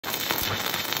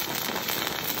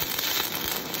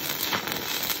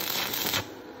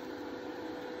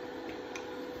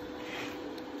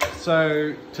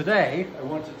So today I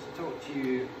wanted to talk to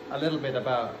you a little bit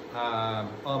about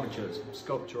armatures,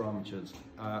 sculpture armatures.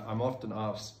 I'm often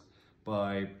asked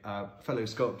by fellow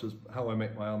sculptors how I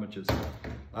make my armatures.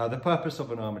 The purpose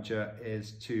of an armature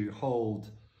is to hold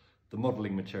the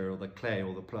modelling material, the clay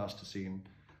or the plasticine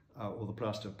or the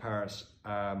plaster of Paris,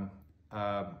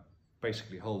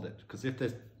 basically hold it. Because if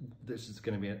this is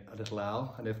going to be a little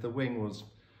owl, and if the wing was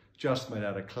just made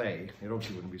out of clay, it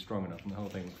obviously wouldn't be strong enough and the whole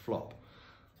thing would flop.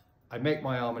 I make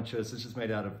my armatures, this is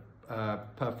made out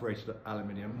of perforated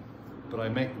aluminium, but I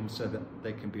make them so that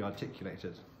they can be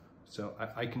articulated. So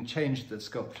I can change the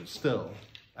sculpture still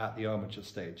at the armature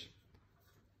stage.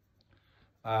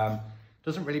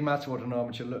 Doesn't really matter what an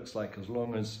armature looks like as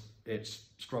long as it's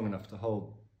strong enough to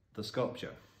hold the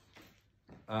sculpture.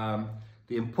 The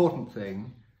important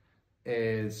thing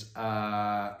is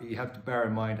you have to bear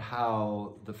in mind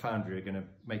how the foundry are going to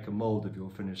make a mould of your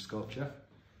finished sculpture.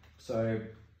 So,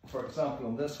 for example,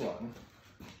 on this one,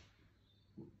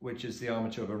 which is the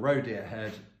armature of a roe deer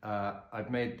head, I've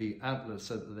made the antlers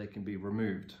so that they can be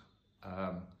removed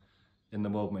in the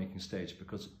mould making stage,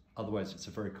 because otherwise it's a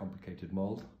very complicated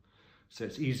mould. So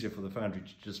it's easier for the foundry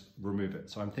to just remove it.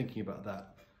 So I'm thinking about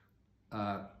that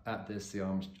at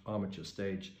the armature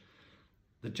stage.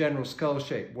 The general skull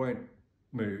shape won't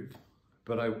move,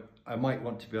 but I might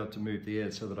want to be able to move the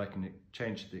ears so that I can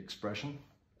change the expression.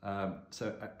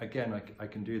 So again, I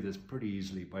can do this pretty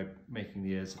easily by making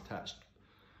the ears attached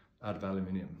out of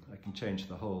aluminium. I can change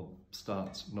the whole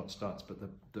stance, not stance, but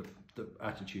the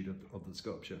attitude of the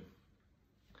sculpture.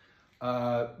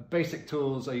 Basic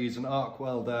tools, I use an arc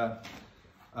welder,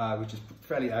 which is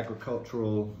fairly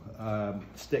agricultural,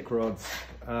 stick rods,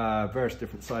 various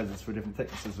different sizes for different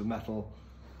thicknesses of metal.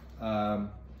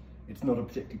 It's not a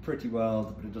particularly pretty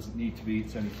weld, but it doesn't need to be,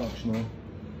 it's only functional.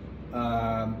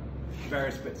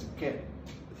 Various bits of kit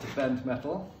to bend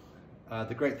metal.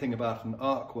 The great thing about an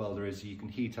arc welder is you can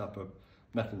heat up a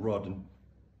metal rod and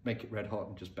make it red hot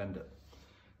and just bend it.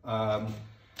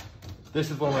 This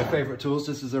is one of my favourite tools.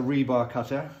 This is a rebar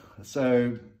cutter.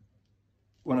 So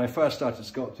when I first started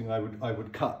sculpting, I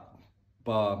would cut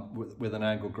bar with an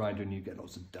angle grinder, and you get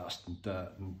lots of dust and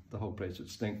dirt and the whole place would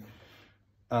stink.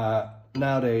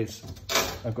 Nowadays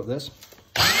I've got this,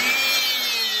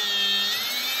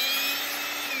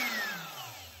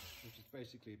 which is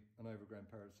basically an overgrown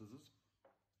pair of scissors.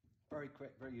 Very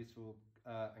quick, very useful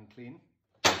and clean.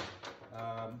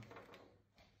 And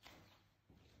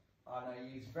I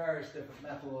use various different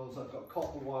metals. I've got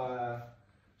copper wire,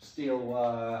 steel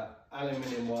wire,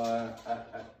 aluminium wire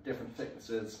at different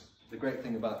thicknesses. The great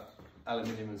thing about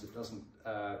aluminium is it doesn't,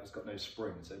 it's got no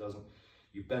spring, so it doesn't,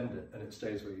 you bend it and it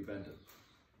stays where you bend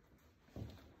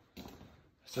it.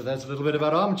 So there's a little bit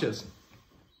about armatures.